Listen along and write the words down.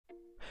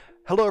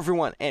Hello,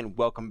 everyone, and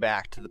welcome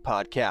back to the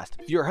podcast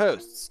with your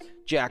hosts,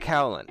 Jack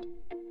Howland.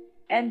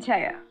 And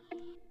Taya.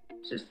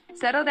 Just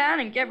settle down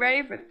and get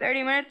ready for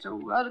 30 minutes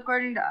of World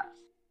According to Us.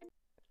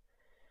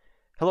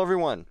 Hello,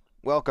 everyone.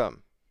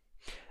 Welcome.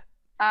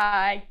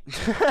 Hi.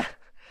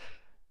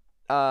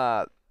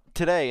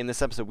 Today, in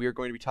this episode, we are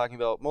going to be talking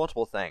about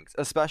multiple things,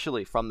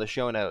 especially from the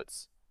show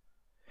notes.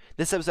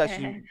 This episode is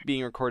actually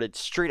being recorded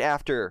straight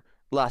after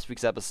last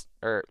week's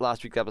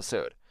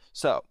episode.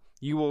 So,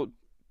 you'll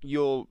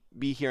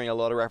be hearing a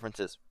lot of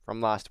references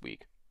from last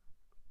week.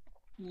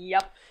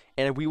 Yep.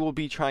 And we will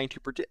be trying to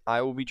predict.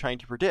 I will be trying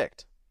to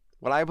predict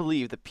what I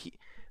believe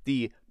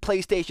the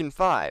PlayStation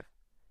 5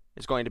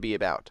 is going to be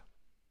about.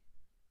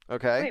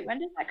 Okay. Wait, when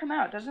does that come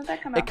out? Doesn't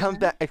that come out?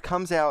 It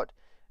comes out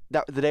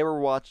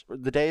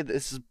the day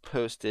this is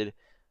posted,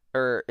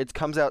 or it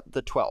comes out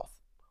the 12th.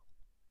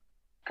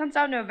 Comes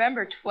out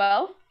November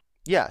 12th?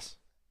 Yes.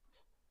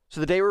 So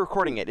the day we're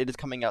recording it is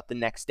coming out the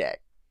next day.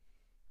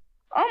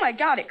 Oh my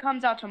god, it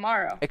comes out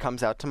tomorrow. It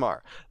comes out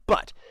tomorrow.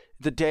 But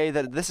the day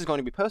that this is going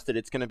to be posted,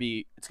 it's going to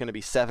be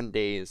 7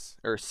 days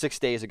or 6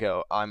 days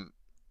ago.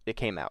 It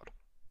came out.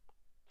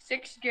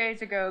 6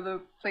 days ago, the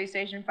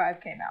PlayStation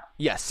 5 came out.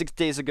 Yes, 6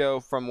 days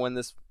ago from when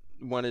this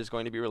one is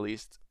going to be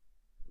released.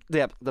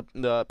 The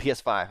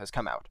PS5 has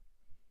come out.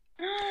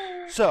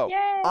 So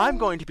Yay! I'm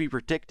going to be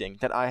predicting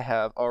that I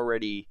have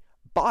already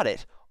bought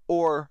it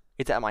or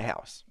it's at my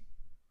house.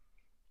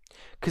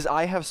 Because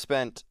I have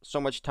spent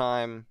so much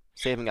time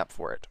saving up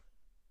for it.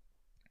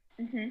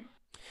 Mm-hmm.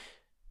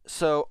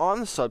 So on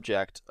the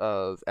subject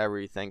of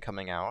everything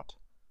coming out,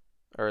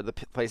 or the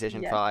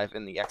PlayStation 5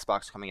 and the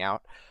Xbox coming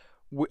out,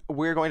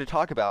 we're going to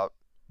talk about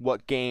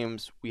what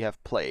games we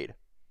have played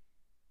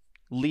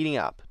leading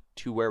up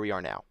to where we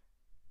are now.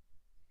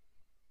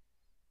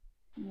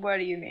 What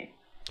do you mean?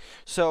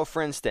 So,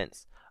 for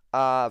instance,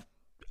 I'm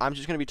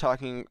just going to be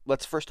talking.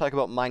 Let's first talk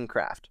about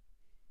Minecraft.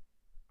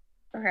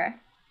 Okay.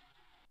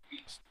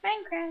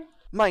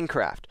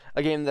 Minecraft,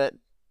 a game that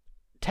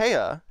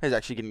Taya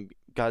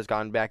has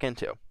gone back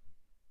into.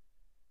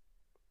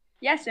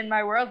 Yes, in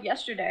my world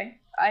yesterday,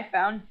 I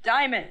found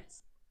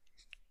diamonds.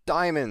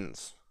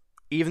 Diamonds,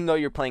 even though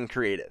you're playing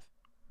creative.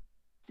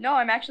 No,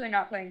 I'm actually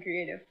not playing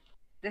creative.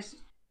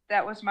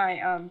 That was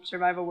my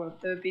survival world,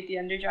 the Beat the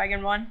Ender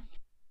Dragon one.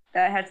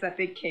 That has that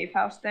big cave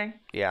house thing.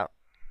 Yeah.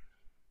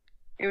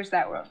 It was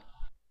that world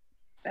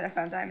that I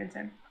found diamonds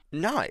in.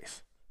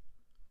 Nice.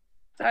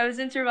 So I was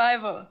in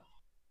survival.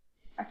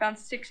 I found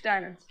 6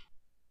 diamonds.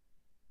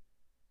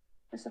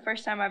 It's the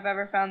first time I've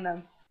ever found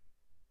them.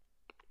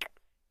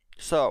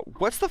 So,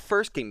 what's the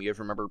first game you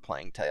ever remember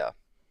playing, Taya?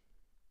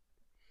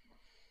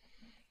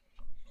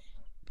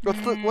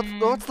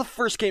 What's the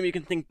first game you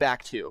can think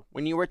back to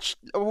when you were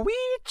a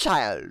wee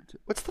child?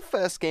 What's the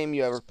first game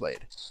you ever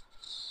played?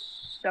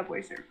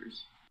 Subway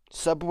Surfers.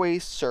 Subway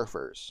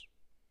Surfers.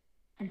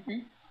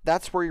 Mm-hmm.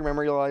 That's where your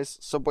memory lies?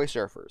 Subway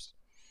Surfers.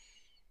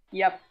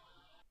 Yep.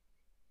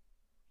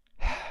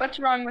 What's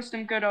wrong with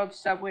some good old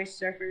Subway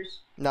Surfers?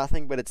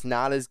 Nothing, but it's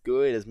not as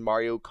good as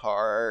Mario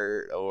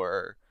Kart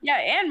or... Yeah,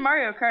 and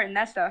Mario Kart and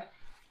that stuff.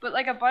 But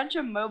like a bunch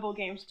of mobile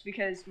games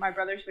because my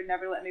brothers would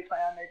never let me play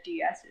on their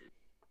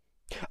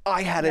DSs.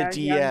 I had a DS.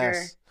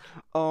 Younger.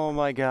 Oh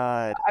my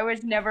god. I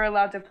was never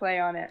allowed to play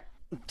on it.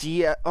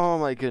 Oh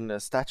my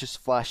goodness, that just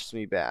flashes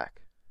me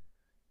back.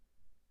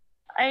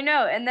 I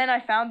know, and then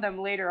I found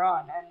them later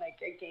on and like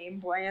a Game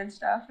Boy and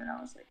stuff, and I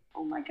was like,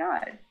 oh my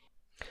god.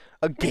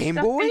 A Game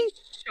Boy?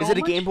 So is it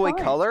a Game Boy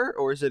fun. Color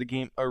or is it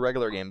a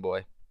regular Game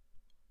Boy?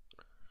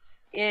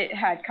 It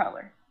had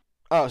color.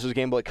 Oh, so it was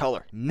Game Boy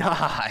Color.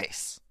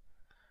 Nice.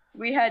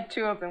 We had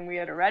 2 of them. We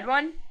had a red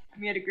one,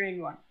 and we had a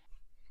green one.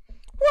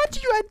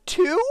 What? You had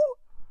 2?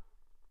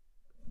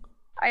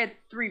 I had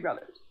 3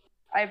 brothers.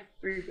 I have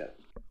 3 brothers.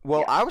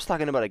 Well, yeah. I was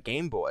talking about a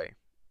Game Boy.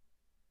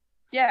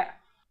 Yeah.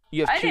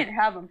 You have I didn't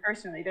have them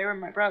personally. They were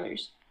my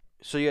brothers.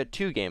 So you had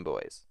 2 Game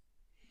Boys.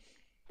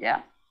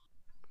 Yeah.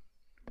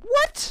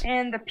 What?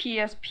 And the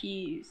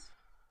PSPs.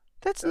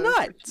 That's Those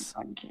nuts. were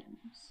some fun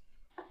games.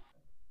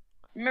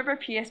 Remember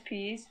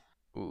PSPs?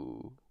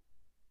 Ooh.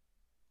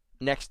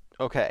 Next,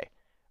 okay.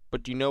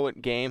 But do you know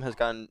what game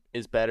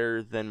is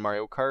better than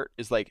Mario Kart?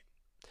 Is like,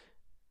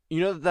 you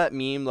know that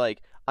meme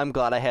like, I'm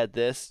glad I had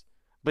this,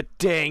 but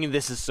dang,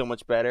 this is so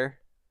much better.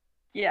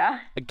 Yeah.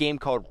 A game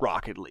called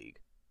Rocket League.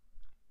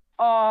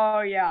 Oh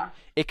yeah.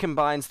 It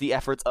combines the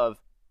efforts of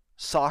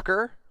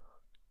soccer,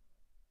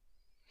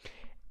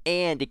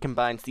 and it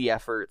combines the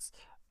efforts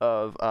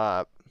of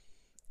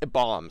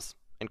bombs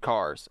and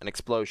cars and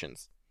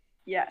explosions.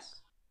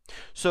 Yes.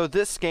 So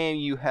this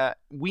game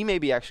we may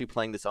be actually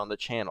playing this on the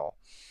channel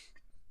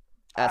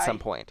at some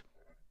point.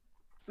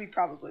 We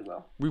probably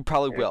will. We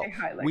probably will.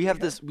 We have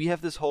this.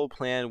 this whole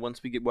plan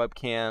once we get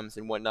webcams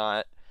and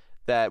whatnot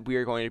that we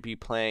are going to be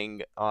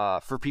playing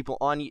for people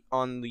on the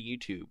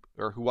YouTube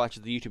or who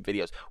watches the YouTube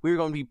videos. We are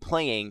going to be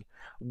playing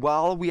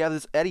while we have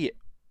this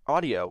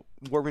audio.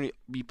 We're going to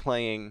be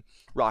playing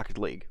Rocket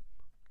League.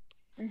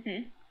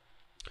 Mhm.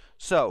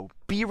 So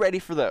be ready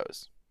for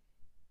those.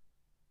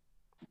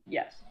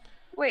 Yes.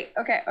 Wait.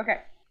 Okay.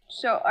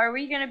 So are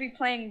we gonna be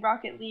playing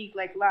Rocket League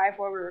like live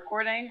while we're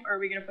recording, or are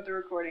we gonna put the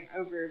recording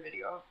over a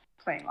video of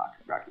playing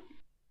Rocket League?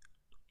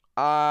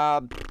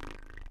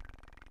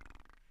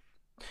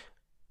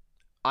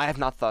 I have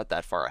not thought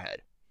that far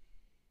ahead.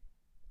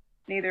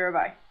 Neither have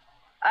I.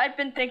 I've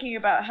been thinking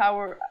about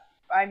how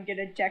I'm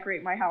gonna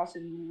decorate my house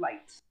in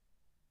lights.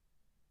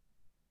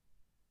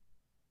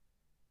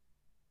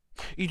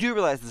 You do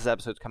realize this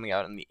episode's coming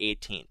out on the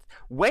 18th.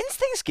 When's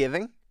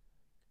Thanksgiving?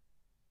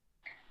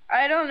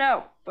 I don't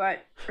know,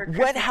 but for When?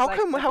 Christmas, How like,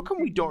 come? I've How been come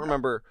we thinking don't about-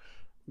 remember?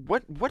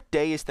 What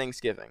day is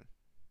Thanksgiving?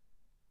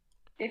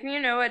 If you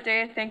know what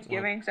day of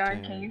Thanksgiving's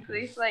on, day can you is-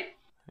 please like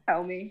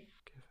tell me?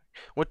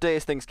 What day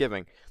is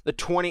Thanksgiving?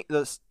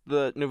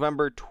 The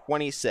November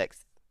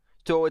 26th.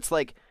 So it's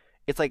like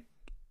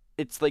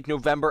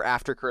November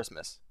after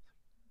Christmas.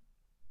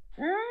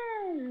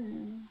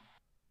 Mm.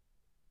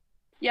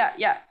 Yeah,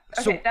 yeah.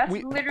 So Okay, that's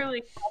we-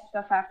 literally how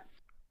stuff happens.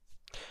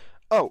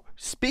 Oh,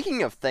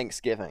 speaking of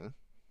Thanksgiving,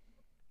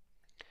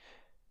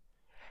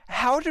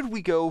 how did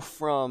we go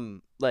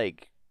from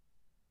like?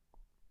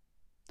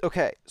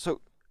 Okay,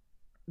 so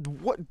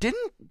what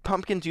didn't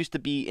pumpkins used to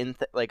be in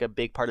like a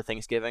big part of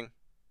Thanksgiving,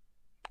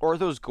 or are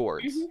those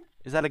gourds? Mhm.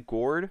 Is that a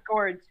gourd?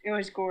 Gourds. It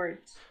was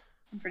gourds.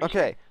 I'm pretty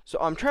Okay, so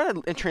I'm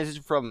trying to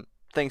transition from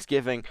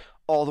Thanksgiving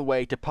all the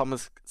way to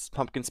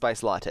pumpkin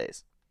spice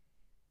lattes.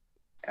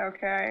 sure.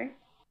 Okay.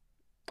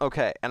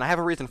 Okay, and I have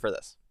a reason for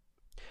this.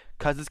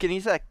 Because it's getting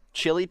to that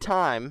chilly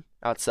time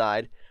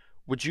outside,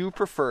 would you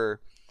prefer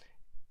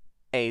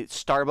a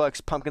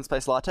Starbucks pumpkin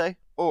spice latte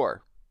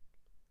or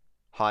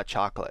hot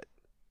chocolate?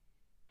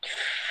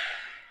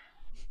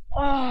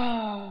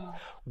 Oh,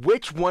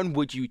 Which one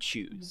would you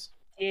choose?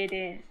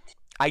 didn't.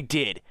 I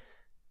did.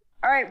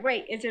 All right,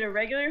 wait. Is it a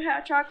regular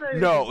hot chocolate? Or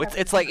No, is it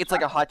it's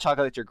like a hot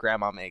chocolate that your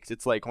grandma makes.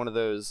 It's like one of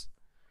those.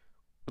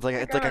 It's like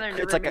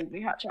Never made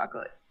me hot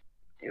chocolate.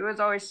 It was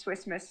always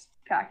Swiss Miss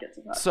packets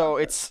of hot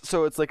chocolate.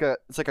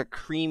 it's like a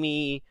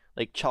creamy,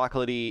 like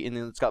chocolatey, and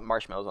then it's got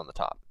marshmallows on the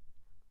top.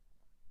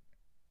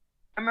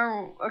 I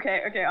remember.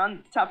 Okay.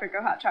 On the topic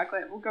of hot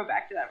chocolate, we'll go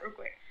back to that real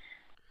quick.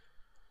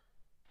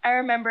 I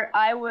remember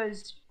it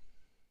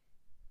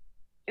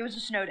was a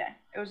snow day.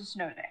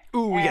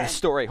 Ooh, we got a And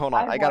story. Hold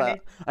on. I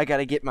I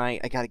gotta get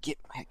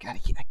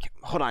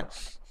hold on.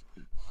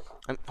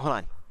 Hold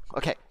on.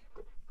 Okay.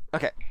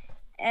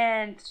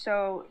 And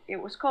so it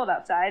was cold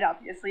outside,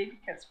 obviously,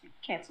 because we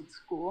canceled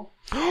school.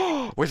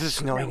 Was it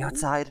snowing No.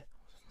 outside?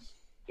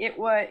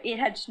 It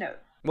had snowed.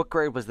 What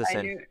grade was this I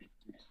in? knew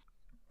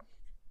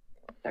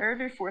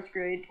third or fourth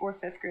grade or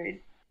fifth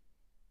grade.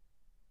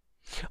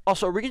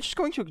 Also, are we just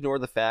going to ignore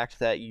the fact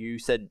that you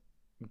said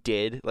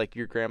did, like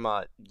your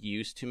grandma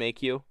used to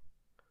make you?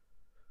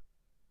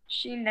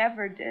 She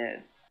never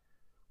did.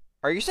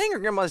 Are you saying your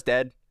grandma's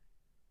dead?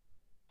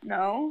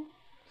 No.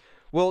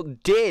 Well,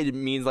 did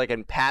means like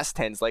in past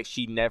tense, like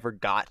she never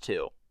got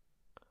to.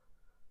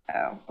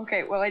 Oh,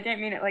 okay. Well, I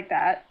didn't mean it like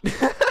that.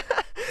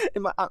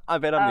 I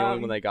bet I'm the only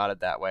one Um, that got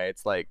it that way.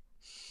 It's like,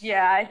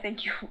 Yeah, I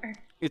think you were.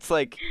 it's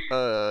like,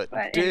 But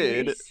did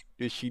anyways.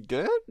 is she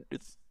dead?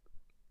 It's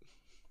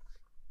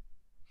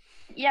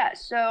Yeah,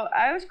 so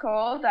I was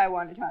cold. I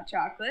wanted hot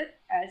chocolate,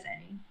 as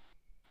any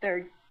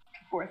third,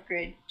 fourth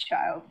grade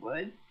child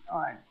would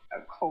on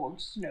a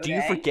cold snow Do day.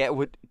 you forget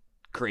what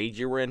grade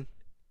you were in?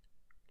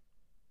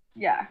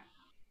 Yeah,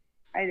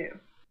 I do.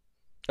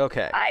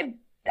 Okay, I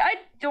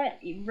don't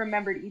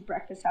remember to eat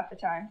breakfast half the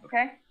time.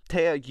 Okay.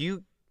 Taya,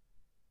 you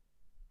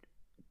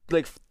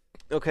like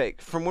okay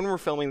from when we're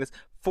filming this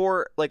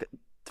for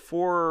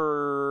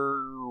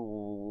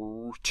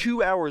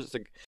 2 hours,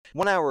 like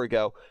 1 hour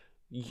ago,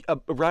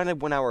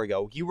 around 1 hour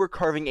ago, you were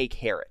carving a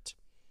carrot.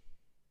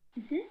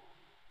 Mhm.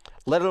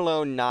 Let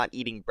alone not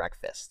eating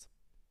breakfast.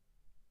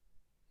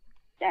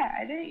 Yeah,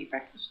 I didn't eat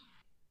breakfast.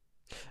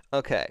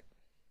 Okay.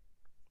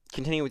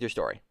 Continue with your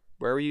story.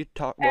 Where were you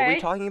what were you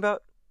Alright. talking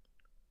about?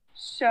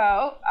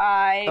 So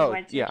I Oh,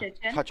 went to yeah. the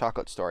kitchen. Hot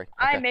chocolate story.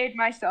 I Okay. made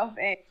myself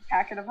a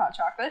packet of hot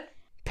chocolate.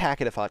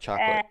 Packet of hot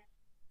chocolate.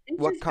 And this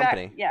What is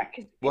company? Yeah,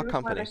 because What it was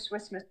company? One of the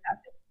Swiss Miss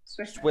packets.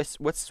 Swiss Miss.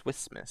 What's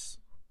Swiss Miss?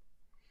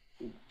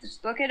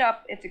 Just look it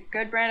up. It's a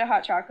good brand of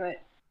hot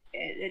chocolate.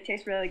 It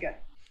tastes really good.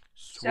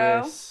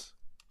 Swiss.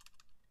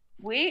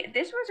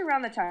 This was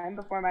around the time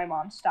before my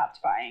mom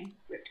stopped buying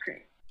whipped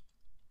cream.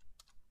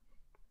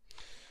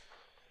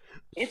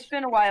 It's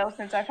been a while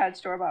since I've had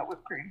store-bought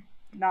whipped cream.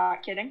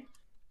 Not kidding.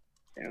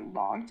 It's been a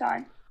long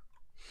time.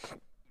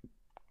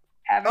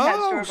 Haven't had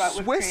Oh, store-bought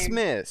whipped Swiss cream.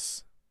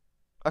 Miss.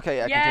 Okay,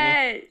 yeah,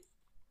 continue.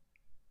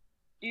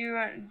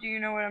 Yes. Do you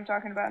know what I'm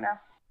talking about now?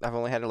 I've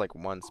only had it like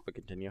once, but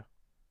continue.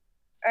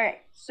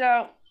 Alright,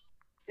 so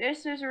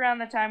this is around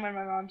the time when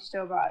my mom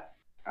still bought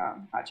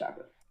hot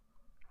chocolate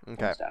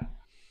Okay. and stuff.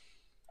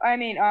 I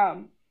mean,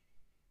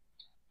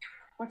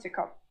 what's it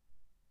called?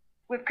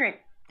 Whipped cream.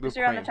 This is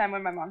Whipped around the cream. time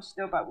when my mom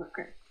still bought whipped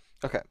cream.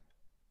 Okay.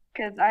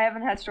 Because I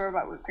haven't had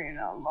store-bought whipped cream in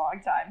a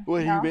long time.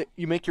 What now.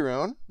 you make your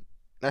own?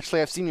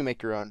 Actually, I've seen you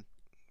make your own.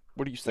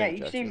 What do you Yeah, think? you've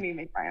Jackson? seen me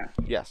make my own.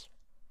 Yes.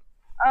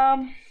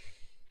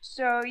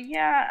 So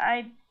yeah,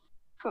 I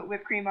put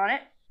whipped cream on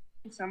it.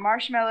 some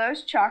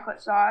marshmallows,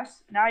 chocolate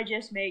sauce, and I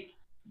just make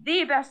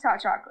the best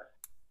hot chocolate.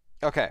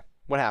 Okay,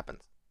 what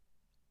happens?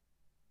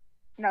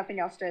 Nothing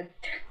else did.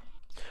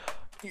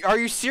 Are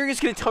you serious?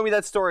 Gonna tell me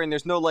that story and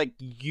there's no like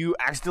you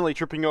accidentally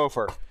tripping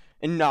over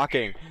and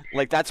knocking?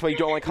 Like that's why you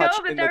don't like hot.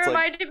 No, but that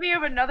reminded me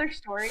of another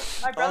story.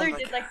 My brother my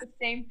did like the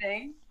same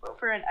thing, but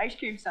for an ice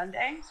cream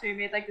sundae. So he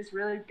made like this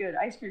really good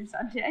ice cream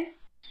sundae.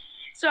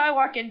 So I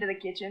walk into the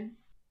kitchen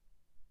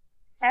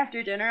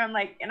after dinner. I'm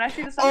like, and I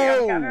see the sundae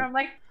on the counter. I'm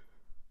like,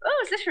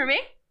 oh, is this for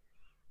me?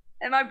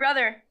 And my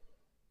brother,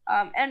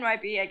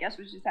 NYB, I guess,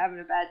 was just having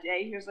a bad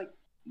day. He was like,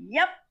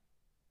 yep.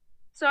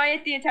 So I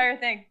ate the entire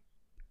thing.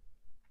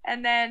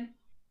 And then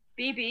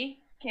BB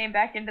came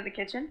back into the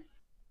kitchen,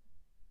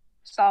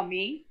 saw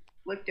me,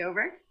 looked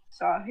over,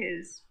 saw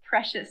his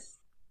precious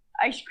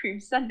ice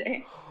cream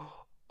sundae.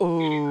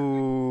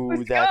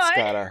 Ooh, that's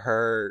gotta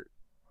hurt.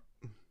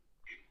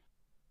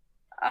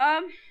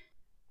 And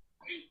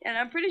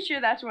I'm pretty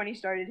sure that's when he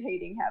started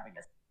hating having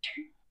a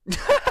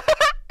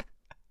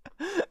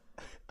sister.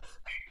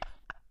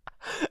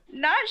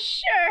 Not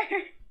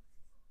sure.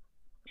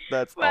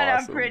 That's but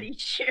awesome. I'm pretty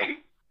sure.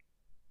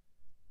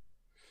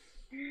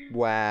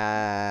 Wow.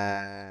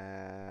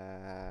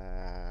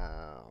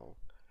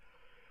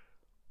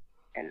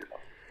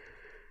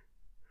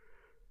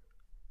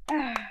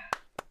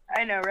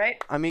 I know,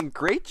 right? I mean,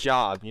 great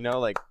job. You know,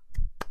 like.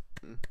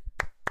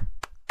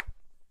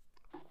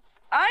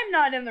 I'm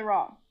not in the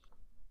wrong.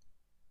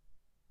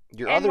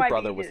 Your other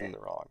brother was in the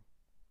wrong.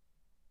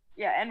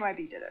 Yeah,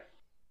 NYB did it.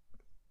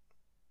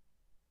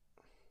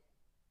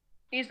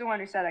 He's the one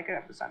who said I could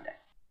have the sundae.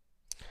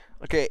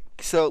 Okay,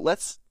 so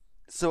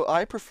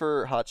I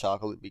prefer hot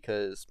chocolate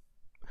because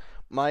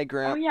my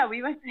Oh yeah,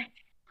 we went back.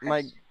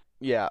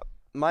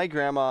 my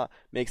grandma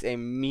makes a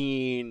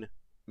mean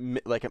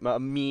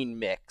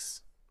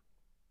mix.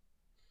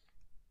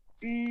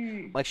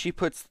 Like she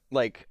puts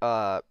like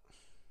I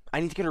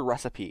need to get a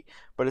recipe,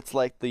 but it's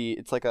like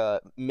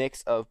a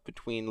mix of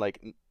between like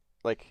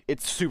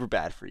it's super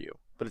bad for you,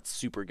 but it's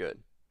super good.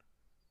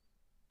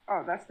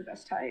 Oh, that's the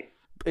best type.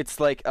 It's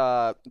like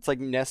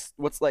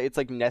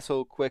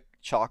Nestle Quick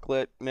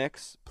chocolate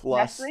mix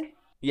plus Nestle?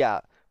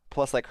 Yeah,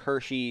 plus like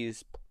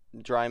Hershey's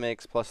dry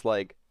mix plus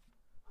like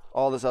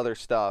all this other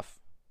stuff.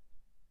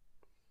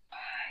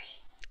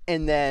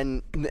 And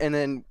then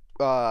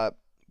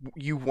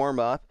you warm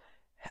up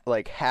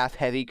like half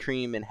heavy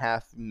cream and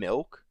half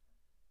milk.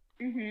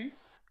 Mhm.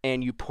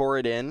 And you pour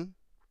it in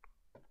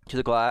to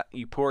the glass.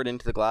 You pour it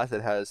into the glass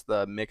that has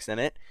the mix in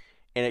it,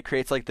 and it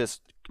creates this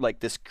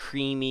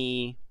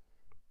creamy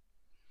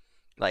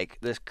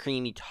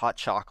hot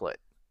chocolate.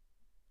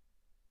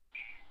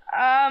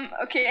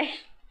 Okay.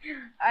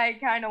 I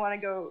kind of want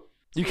to go.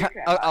 You can.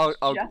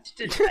 I'll just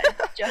to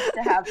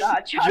have the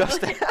hot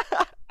chocolate.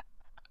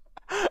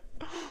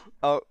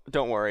 Oh,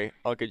 don't worry.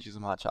 I'll get you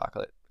some hot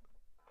chocolate.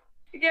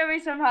 Give me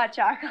some hot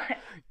chocolate.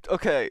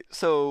 Okay,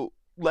 so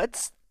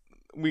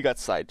we got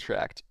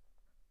sidetracked.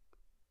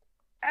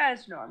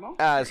 As normal.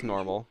 As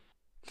normal.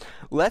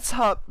 Let's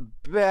hop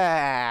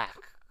back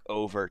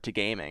over to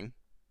gaming.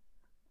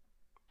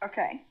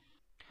 Okay.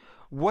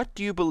 What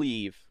do you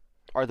believe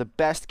are the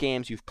best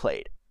games you've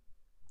played?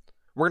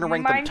 We're going to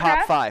rank them Minecraft?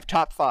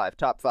 top five.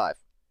 Top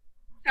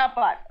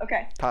 5,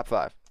 okay. Top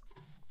 5.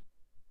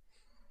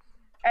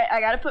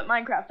 I gotta put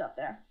Minecraft up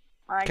there.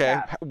 Okay,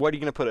 what are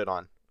you going to put it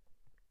on?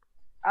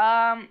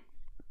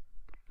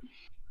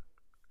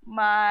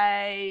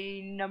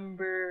 My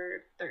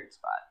number 3rd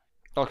spot.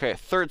 Okay,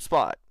 3rd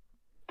spot.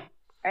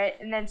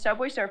 Alright, and then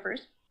Subway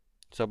Surfers.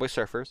 Subway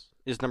Surfers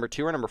is number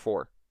 2 or number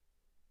 4?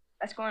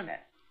 That's going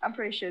at. I'm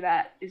pretty sure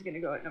that is gonna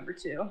go at number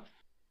 2.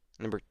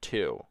 Number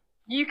 2.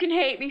 You can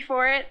hate me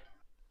for it.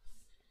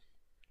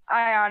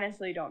 I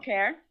honestly don't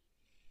care.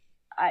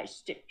 I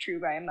stick true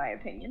by my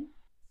opinion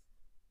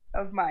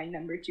of my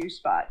number 2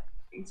 spot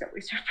in Subway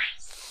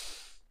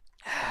Surfers.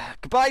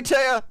 Goodbye,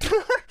 Taya.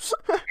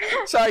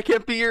 Sorry,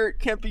 can't be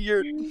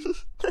your.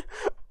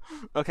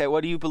 Okay,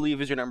 what do you believe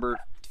is your number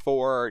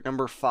 4,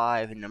 number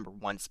 5, and number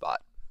 1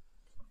 spot?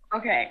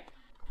 Okay,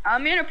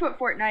 I'm gonna put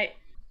Fortnite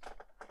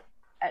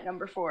at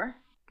number 4.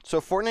 So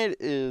Fortnite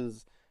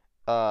is,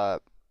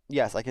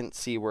 yes, I can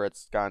see where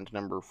it's gone to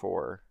number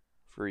 4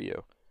 for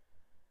you.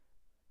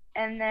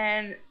 And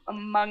then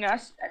Among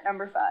Us at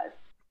number 5.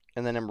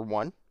 And then number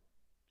 1?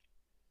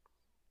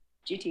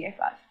 GTA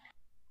 5.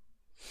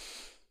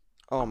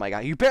 Oh my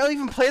god, you barely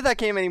even play that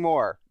game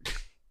anymore.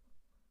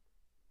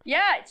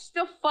 Yeah, it's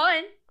still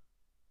fun.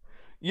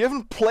 You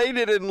haven't played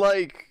it in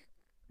like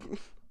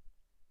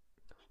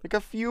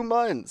a few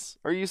months.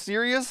 Are you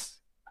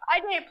serious? I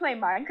didn't play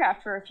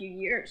Minecraft for a few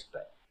years,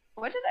 but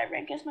what did I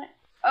rank as my...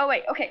 Oh,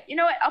 wait, okay. You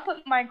know what? I'll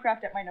put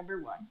Minecraft at my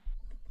number 1.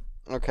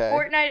 Okay.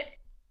 Fortnite...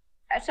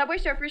 Subway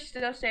Surfers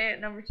still stay at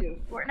number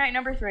 2. Fortnite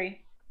number 3.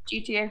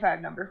 GTA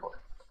 5 number 4.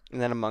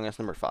 And then Among Us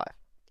number 5.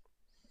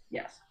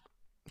 Yes.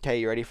 Okay,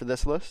 you ready for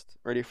this list?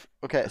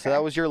 Okay, so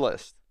that was your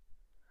list.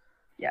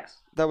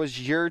 Yes. That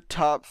was your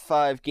top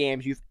 5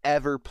 games you've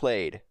ever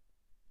played.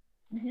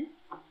 Mhm.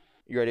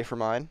 You ready for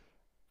mine?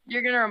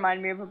 You're gonna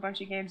remind me of a bunch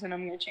of games and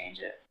I'm gonna change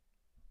it.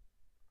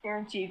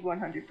 Guaranteed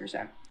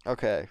 100%.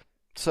 Okay.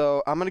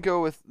 So I'm gonna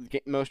go with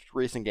most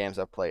recent games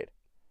I've played.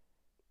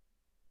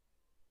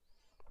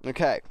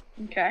 Okay.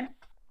 Okay.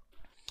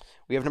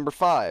 We have number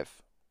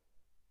 5.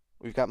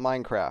 We've got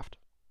Minecraft.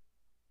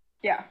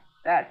 Yeah.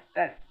 That.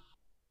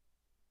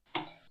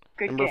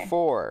 Good Number game.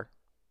 4.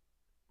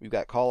 We've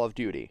got Call of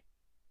Duty.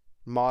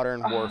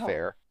 Modern Oh.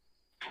 Warfare.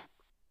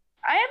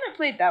 I haven't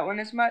played that one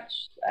as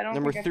much. I don't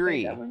Number think I've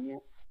 3. played that one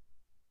yet.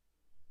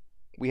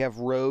 We have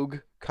Rogue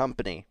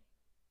Company.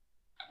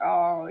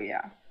 Oh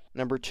yeah.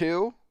 Number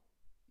 2.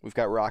 We've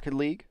got Rocket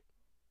League.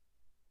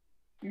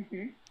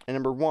 Mhm. And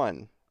number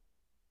 1.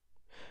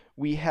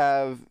 We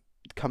have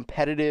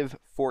competitive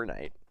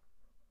Fortnite.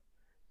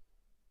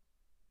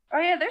 Oh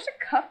yeah, there's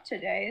a cup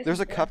today. Isn't There's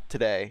a there? cup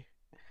today.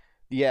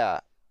 Yeah.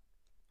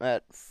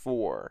 At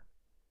 4.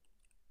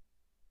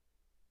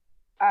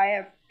 I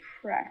have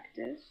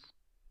practice.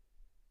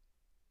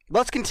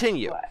 Let's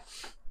continue.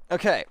 What?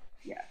 Okay.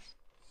 Yes.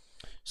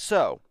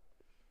 So,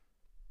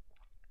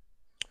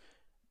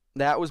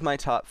 that was my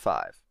top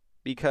 5.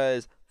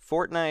 Because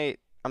Fortnite,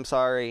 I'm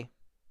sorry,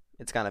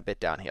 it's gone a bit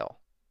downhill.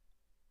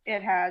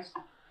 It has.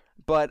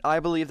 But I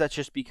believe that's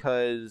just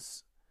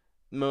because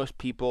most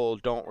people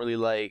don't really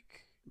like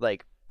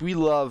we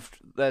loved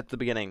at the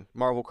beginning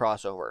Marvel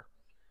crossover.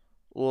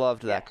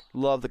 Loved that. Yes.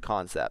 Loved the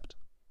concept.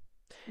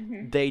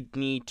 Mhm. They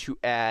need to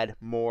add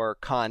more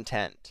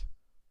content.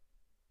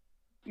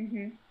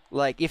 Mhm.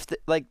 Like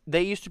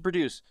they used to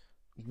produce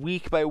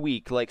week by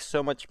week like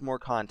so much more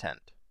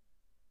content.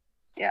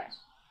 Yes.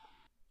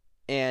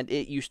 And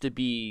it used to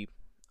be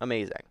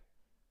amazing.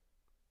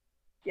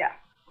 Yeah.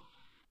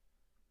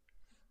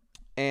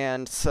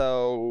 And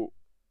so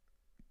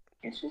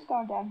It's just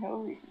gone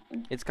downhill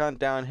recently. it's gone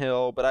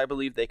downhill, but I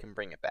believe they can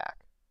bring it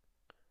back.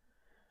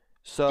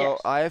 So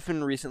Yes. I've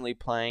been recently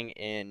playing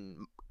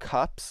in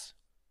cups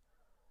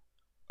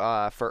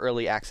for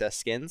early access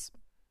skins.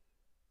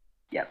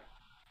 Yep.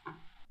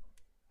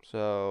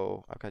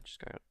 So I've just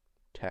got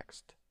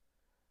text.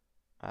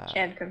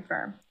 Can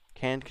confirm.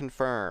 Can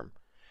confirm.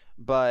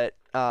 But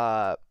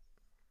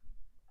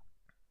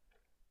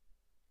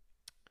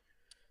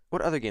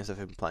what other games have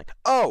I been playing?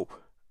 Oh,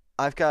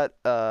 I've got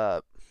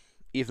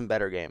even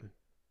better game.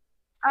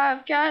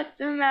 I've got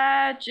the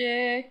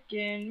magic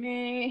in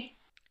me.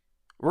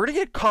 We're gonna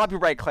get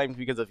copyright claimed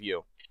because of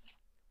you.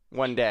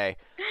 One day.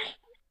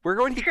 We're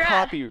going to get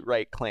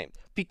copyright claimed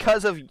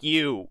because of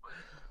you.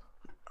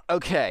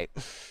 Okay.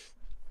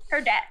 Her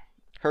dad.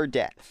 Her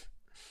dad.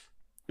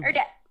 Her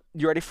dad.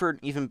 You ready for an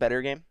even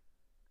better game?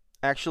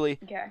 Actually,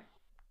 Okay.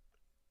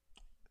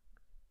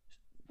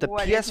 the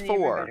What is an even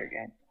PS4 better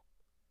game?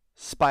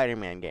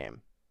 Spider-Man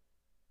game.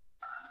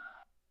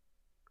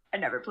 I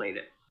never played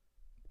it.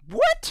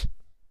 What?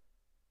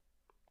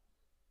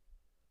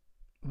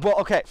 Well,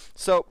 okay.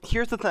 So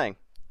here's the thing.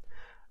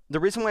 The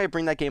reason why I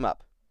bring that game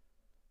up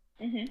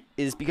Mhm.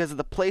 is because of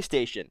the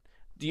PlayStation.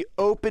 The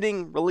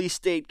opening release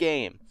date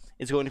game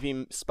is going to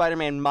be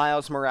Spider-Man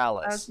Miles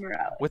Morales Miles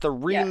Morales. with a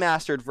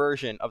remastered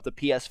version of the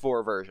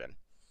PS4 version.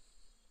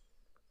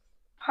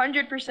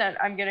 100%.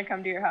 I'm gonna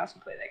come to your house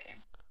and play that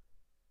game.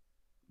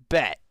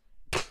 Bet.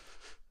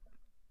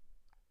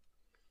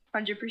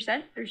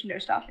 100%. There's no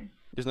stopping.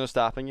 There's no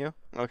stopping you?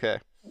 Okay.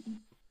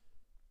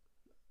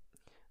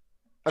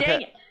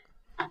 Dang it.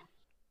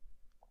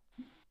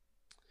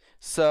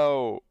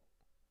 So,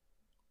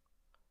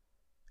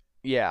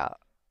 yeah,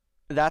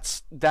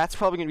 that's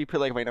probably gonna be put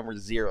like my number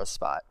 0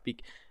 spot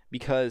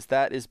because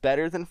that is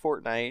better than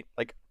Fortnite.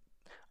 Like,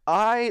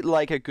 I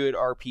like a good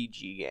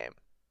RPG game.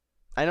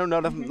 I know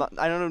none of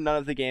I don't know none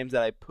of the games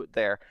that I put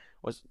there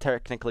was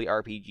technically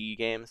RPG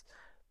games.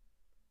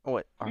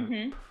 What?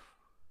 Mhm.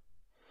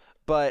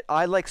 But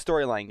I like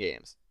storyline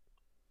games.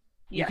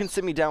 You Yes. can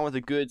sit me down with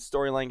a good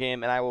storyline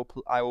game, and I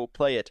will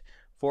play it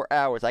for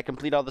hours. I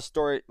complete all the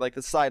story, like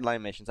the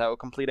sideline missions. I will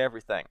complete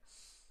everything.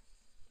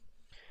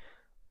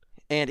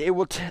 And it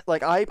will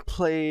like I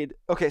played.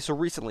 Okay, so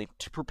recently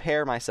to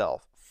prepare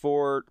myself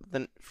for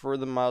the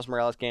Miles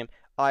Morales game,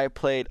 I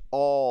played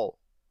all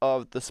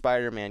of the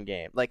Spider-Man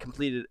game. Like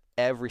completed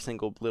every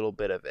single little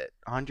bit of it.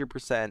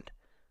 100%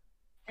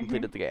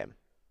 completed the game.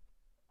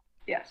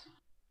 Yes.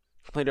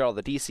 Completed all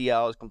the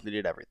DCLs.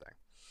 Completed everything.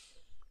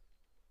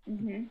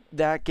 Mhm.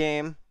 That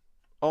game,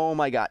 oh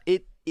my god,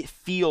 it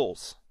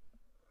feels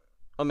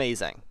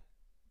amazing.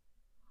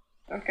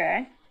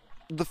 Okay.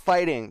 The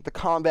fighting, the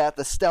combat,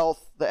 the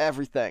stealth, the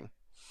everything.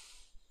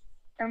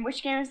 And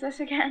which game is this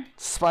again?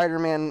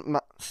 Spider-Man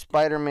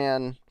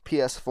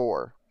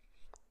PS4.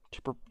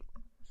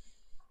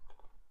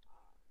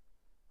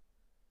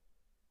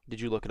 Did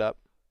you look it up?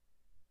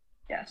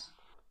 Yes.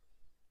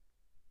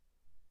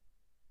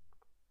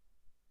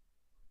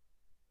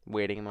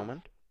 Waiting a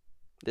moment.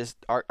 This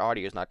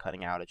audio is not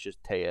cutting out. It's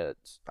just Taya.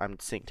 I'm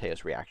seeing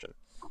Taya's reaction.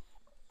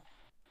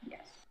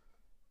 Yes.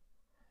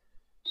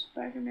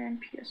 Spider-Man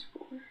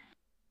PS4.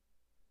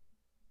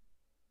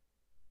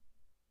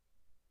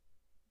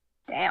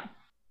 Damn.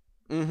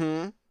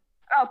 Mm-hmm.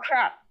 Oh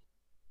crap.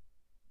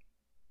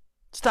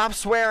 Stop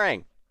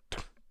swearing.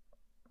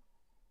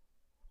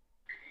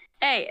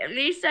 Hey, at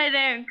least I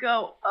didn't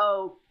go,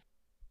 oh,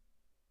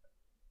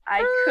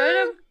 I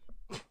could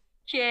have,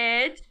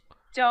 kids,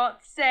 don't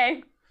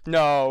say.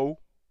 No.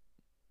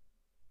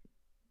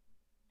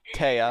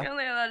 Taya. You're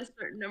only allowed a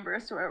certain number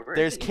of swear words.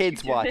 There's in each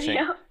kids YouTube watching.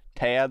 video.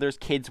 Taya, there's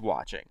kids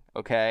watching,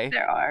 okay?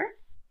 There are.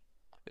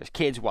 There's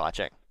kids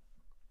watching.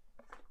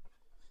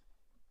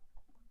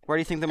 Where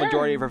do you think the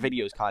majority of our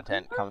videos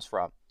content comes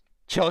from?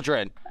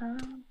 Children.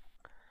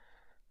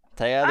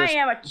 Taya, I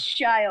am a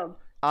child.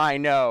 I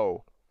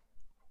know.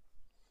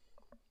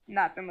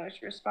 Not the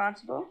most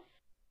responsible,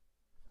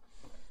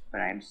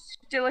 but I'm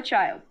still a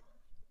child.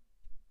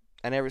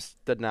 I never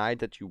denied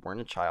that you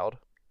weren't a child.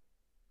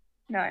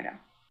 No, I know.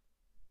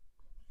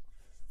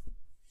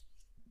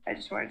 I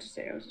just wanted to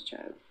say I was a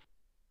child.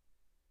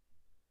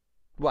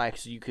 Why?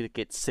 So you could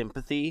get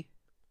sympathy?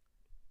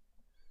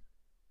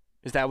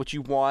 Is that what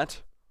you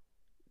want?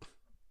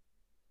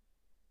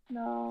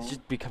 No. It's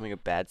just becoming a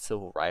bad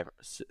civil rival,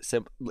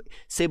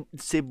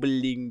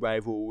 sibling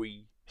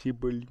rivalry.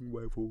 Sibling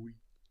rivalry.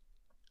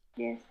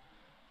 Yes.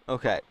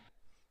 Okay.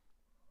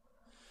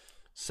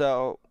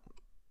 So,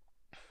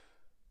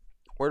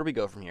 where do we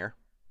go from here?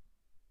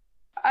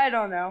 I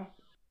don't know.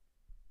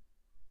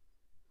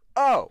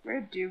 Oh!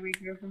 Where do we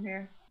go from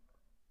here?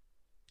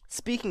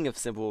 Speaking of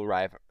sibling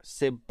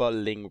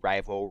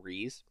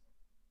rivalries,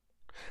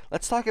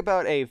 let's talk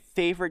about a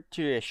favorite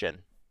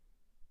tradition.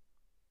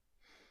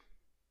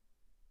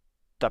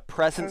 The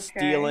present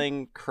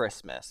stealing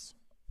Christmas.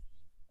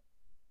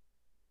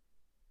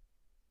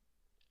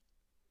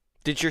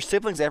 Did your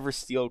siblings ever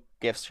steal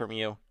gifts from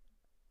you?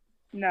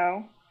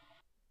 No.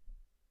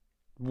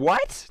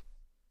 What?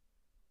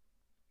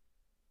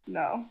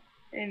 No.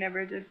 They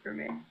never did for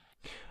me.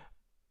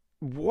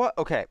 What?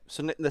 Okay,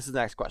 so this is the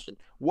next question.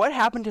 What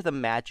happened to the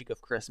magic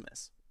of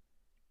Christmas?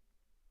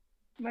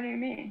 What do you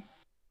mean?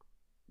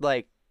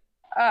 Like,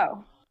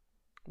 oh.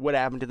 What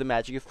happened to the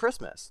magic of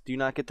Christmas? Do you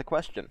not get the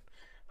question?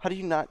 How do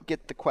you not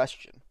get the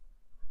question?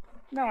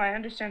 No, I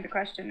understand the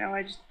question. No,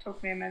 it just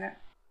took me a minute.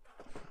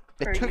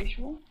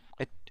 Usual.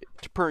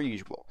 Per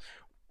usual.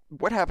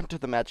 What happened to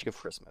the magic of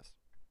Christmas?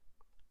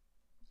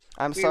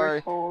 I'm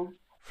sorry for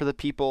the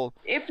people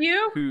if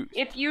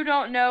you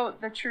don't know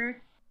the truth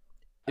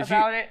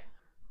about it,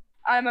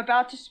 I'm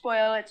about to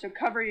spoil it, so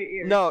cover your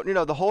ears. No,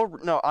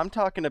 I'm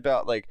talking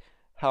about like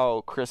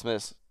how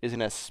Christmas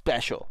isn't as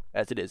special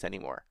as it is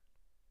anymore.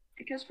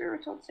 Because we were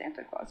told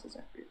Santa Claus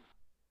isn't real.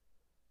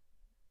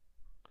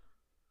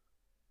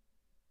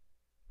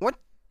 What?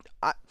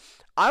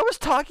 I was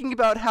talking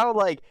about how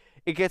like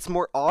it gets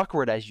more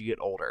awkward as you get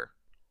older.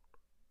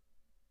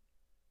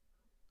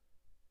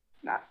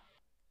 Not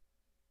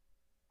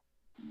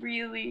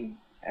really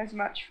as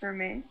much for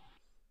me.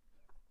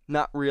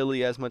 Not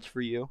really as much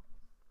for you?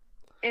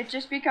 It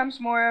just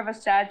becomes more of a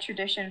sad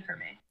tradition for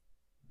me.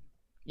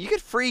 You get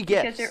free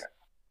gifts. Because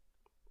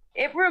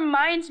it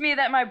reminds me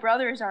that my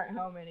brothers aren't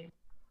home anymore.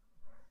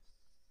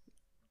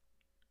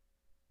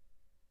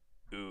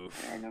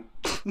 Oof. I know.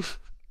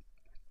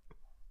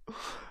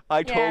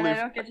 I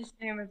don't get to see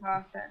them as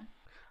often.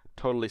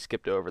 Totally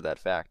skipped over that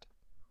fact.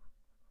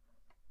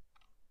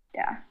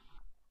 Yeah.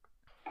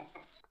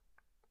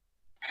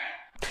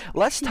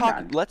 Let's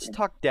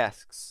talk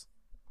desks.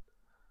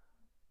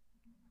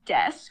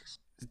 Desks?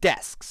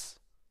 Desks.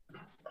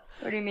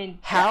 What do you mean?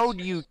 How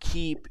do you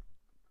keep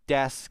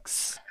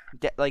desks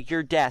like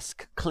your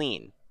desk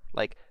clean?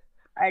 Like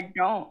I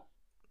don't.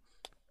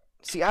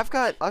 See, I've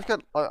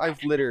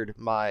littered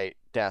my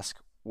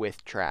desk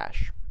with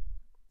trash.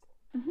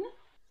 Mhm.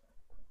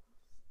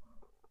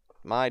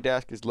 My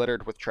desk is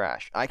littered with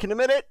trash. I can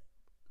admit it.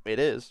 It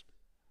is.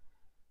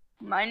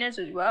 Mine is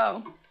as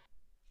well.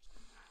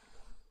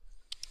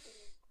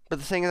 But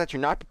the thing is that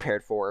you're not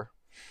prepared for.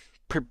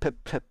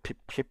 Mhm.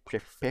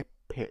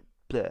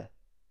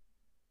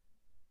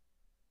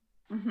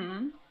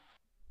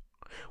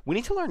 We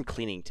need to learn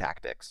cleaning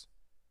tactics.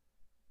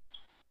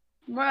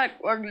 More like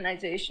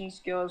organization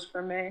skills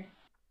for me.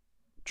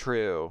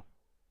 True.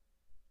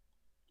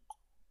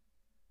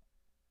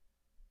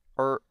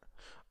 Or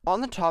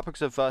on the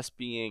topics of us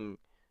being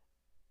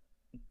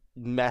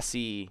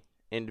messy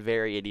and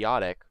very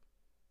idiotic,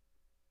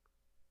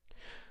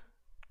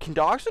 can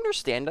dogs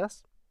understand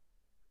us?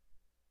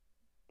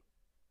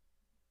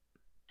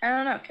 I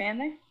don't know, can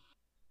they?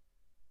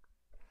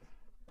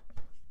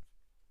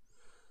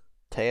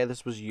 Taya,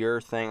 this was your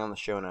thing on the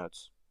show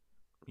notes.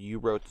 You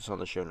wrote this on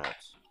the show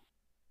notes.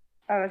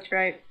 Oh, that's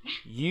right.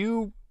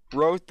 You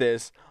wrote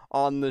this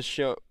on the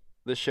show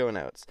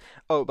notes.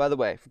 Oh, by the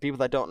way, for people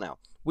that don't know,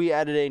 we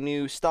added a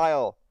new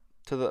style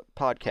to the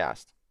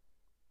podcast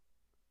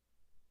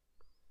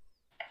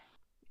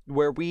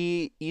where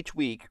we each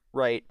week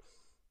write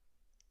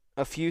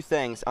a few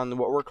things on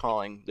what we're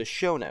calling the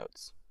show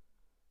notes.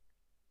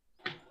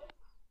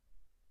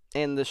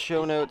 And the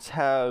show notes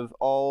have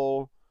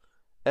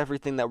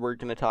everything that we're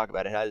going to talk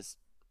about.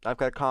 I've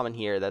got a comment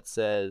here that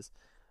says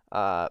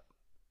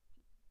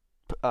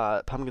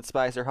pumpkin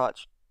spice or hot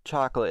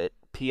chocolate,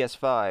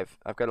 PS5.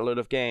 I've got a load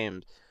of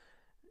games.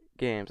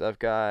 I've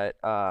got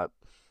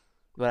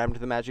what happened to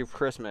the magic of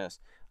Christmas.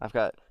 I've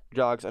got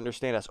dogs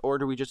understand us, or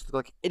do we just look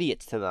like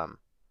idiots to them?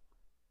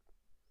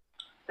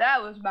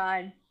 That was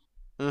mine.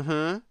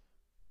 Mm-hmm.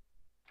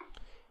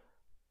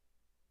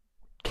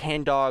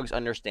 Can dogs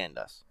understand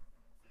us?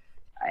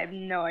 I have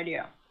no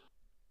idea.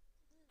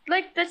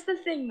 Like, that's the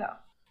thing, though.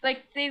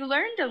 Like, they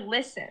learn to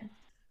listen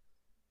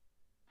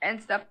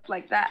and stuff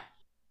like that.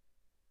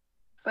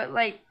 But,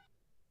 like,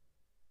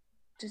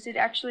 does it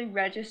actually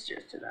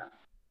register to them?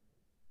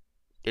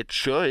 It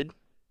should.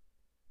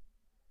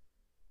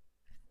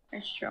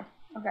 It's true.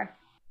 Okay.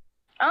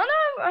 I don't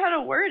know how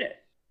to word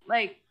it.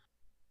 Like,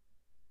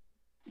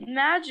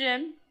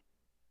 imagine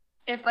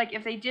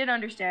if they did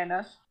understand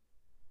us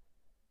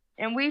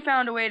and we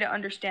found a way to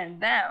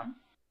understand them.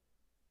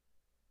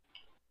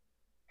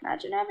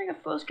 Imagine having a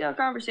full-scale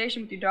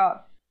conversation with your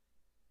dog.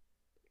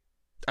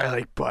 I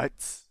like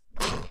butts.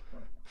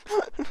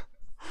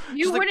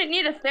 You wouldn't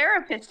need a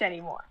therapist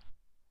anymore.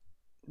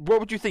 What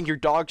would you think? Your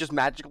dog just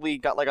magically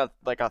got like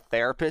a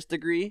therapist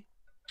degree?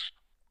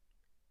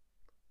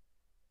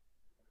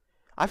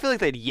 I feel like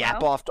they'd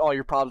yap off all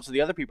your problems to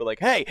the other people. Like,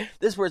 hey,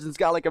 this person's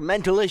got like a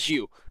mental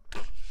issue.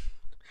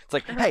 It's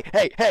like,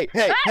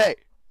 hey.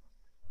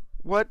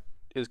 What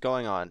is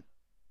going on?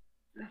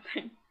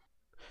 Nothing.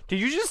 Did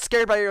you just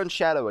scared by your own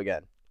shadow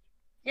again?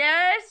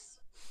 Yes.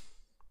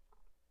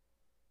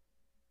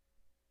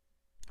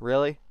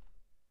 Really?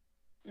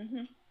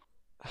 Mhm.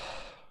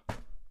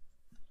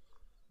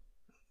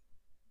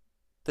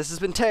 This has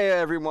been Taya,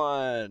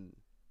 everyone.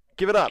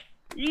 Give it up.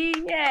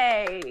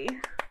 Yay.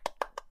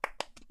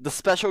 The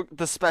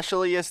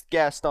specialist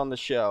guest on the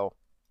show.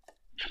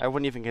 I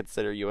wouldn't even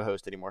consider you a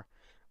host anymore.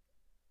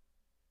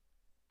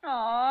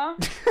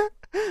 Aww.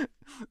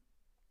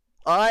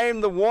 I'm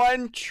the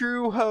one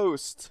true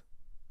host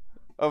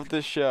of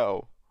the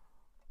show.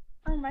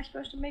 How am I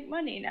supposed to make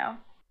money now?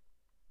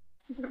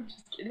 I'm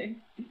just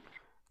kidding.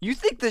 You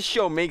think this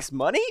show makes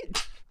money?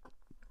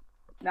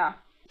 Nah.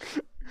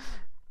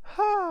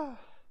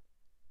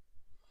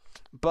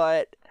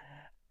 But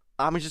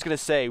I'm just gonna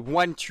say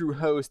one true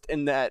host,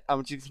 and that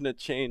I'm just gonna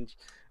change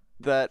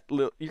that.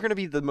 You're gonna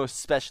be the most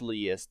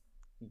specialist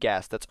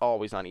guest that's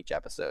always on each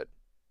episode.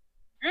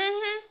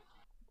 Mhm.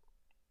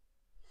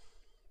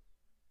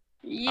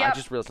 Yep.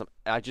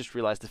 I just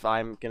realized if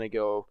I'm gonna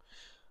go,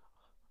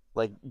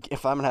 like,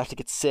 if I'm gonna have to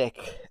get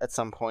sick at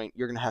some point,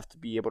 you're gonna have to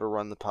be able to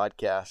run the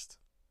podcast.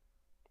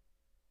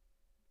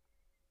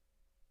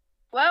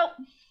 Well,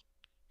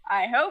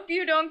 I hope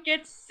you don't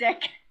get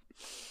sick.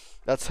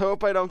 Let's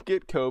hope I don't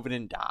get COVID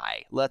and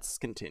die. Let's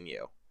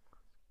continue.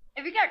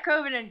 If you got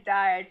COVID and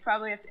die, I'd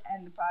probably have to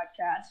end the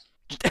podcast.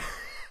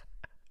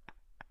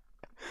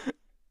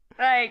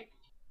 Like,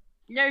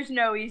 there's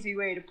no easy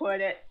way to put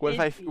it. What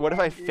if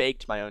I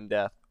faked my own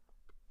death?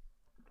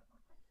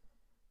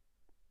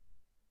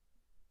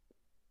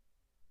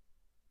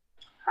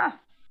 Huh.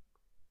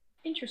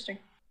 Interesting.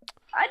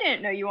 I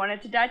didn't know you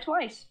wanted to die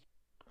twice.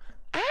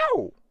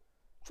 Ow!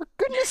 For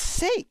goodness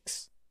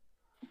sakes!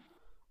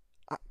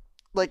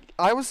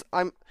 I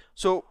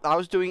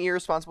was doing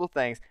irresponsible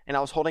things, and I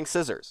was holding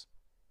scissors.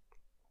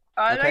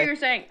 Oh, I thought Okay. you were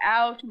saying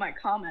ow to my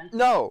comment.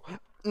 No,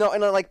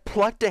 and I like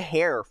plucked a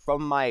hair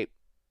from my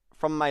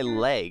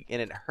leg,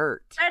 and it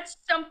hurt. That's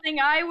something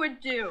I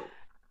would do.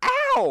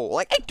 Ow!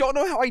 Like, I don't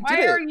know how I did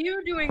Why it. are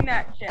you doing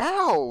that shit?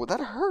 Ow! That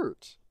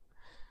hurt.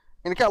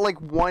 And it got like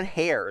one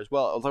hair as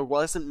well. It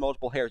wasn't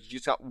multiple hairs. You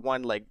just got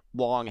one like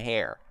long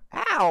hair.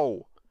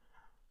 Ow!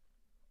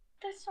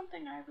 That's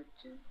something I would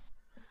do.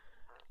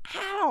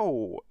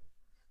 Ow!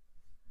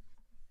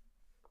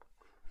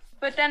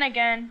 But then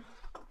again,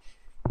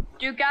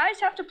 do guys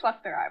have to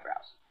pluck their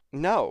eyebrows?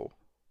 No.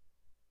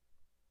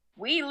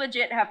 We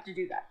legit have to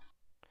do that.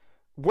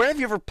 When have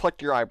you ever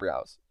plucked your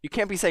eyebrows? You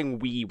can't be saying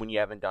we when you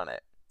haven't done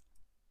it.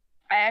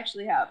 I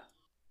actually have.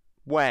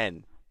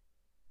 When?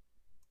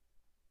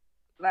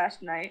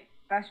 Last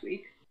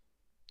week.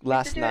 I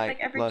have to do it like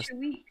every 2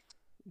 weeks.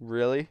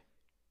 Really?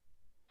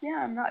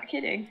 Yeah, I'm not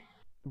kidding.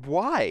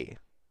 Why?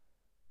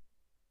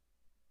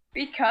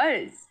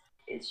 Because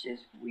it's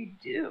just we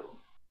do.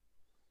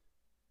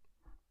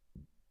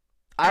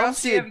 I don't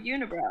see have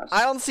unibrows.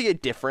 I don't see a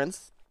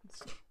difference.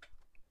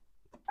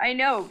 I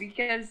know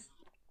because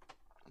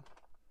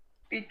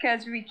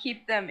we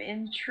keep them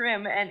in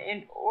trim and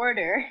in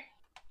order,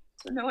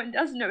 so no one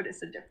does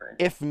notice a difference.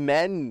 If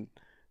men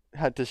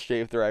had to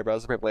shave their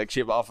eyebrows, they'd probably like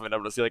shave off of it.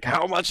 I'm gonna see like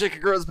how much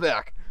it grows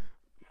back.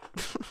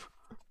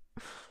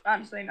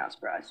 Honestly, not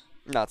surprised.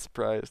 Not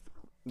surprised.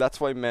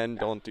 That's why men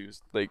don't do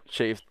like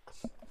shave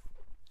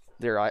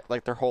their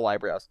their whole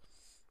eyebrows.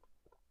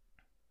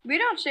 We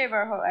don't shave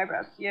our whole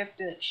eyebrows. You have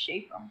to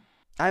shape them.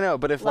 I know,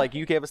 but if like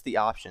you gave us the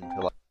option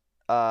to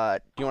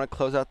do you want to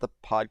close out the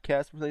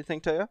podcast with anything,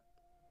 Taya?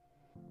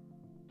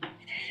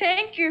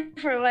 Thank you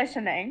for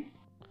listening.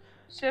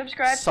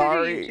 Subscribe to the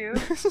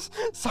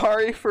YouTube.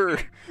 Sorry for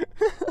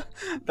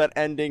that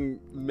ending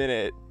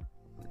minute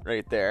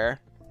right there.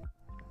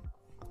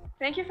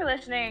 Thank you for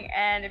listening,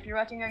 and if you're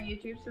watching on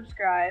YouTube,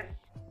 subscribe.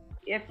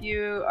 If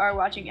you are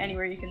watching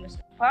anywhere you can listen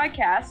to the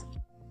podcast,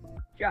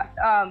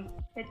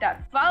 hit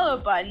that follow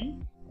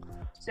button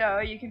so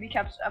you can be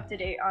kept up to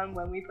date on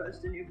when we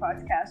post a new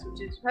podcast, which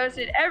is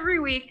posted every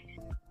week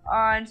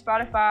on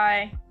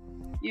Spotify,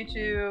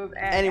 YouTube,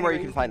 and anywhere you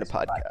can find a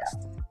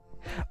podcast.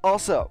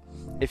 Also,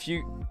 if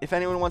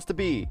anyone wants to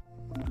be,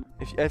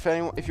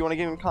 if you want to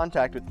get in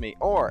contact with me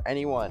or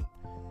anyone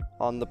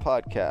on the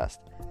podcast,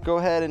 go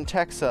ahead and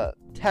text us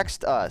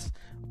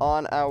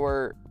on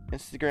our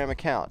Instagram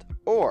account,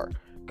 or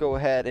go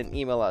ahead and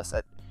email us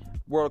at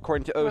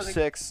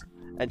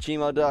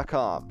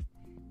worldaccordingto06@gmail.com.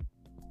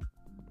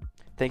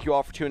 Thank you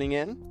all for tuning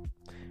in.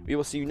 We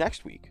will see you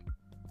next week.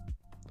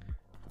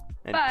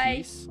 And Bye.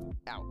 peace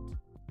out.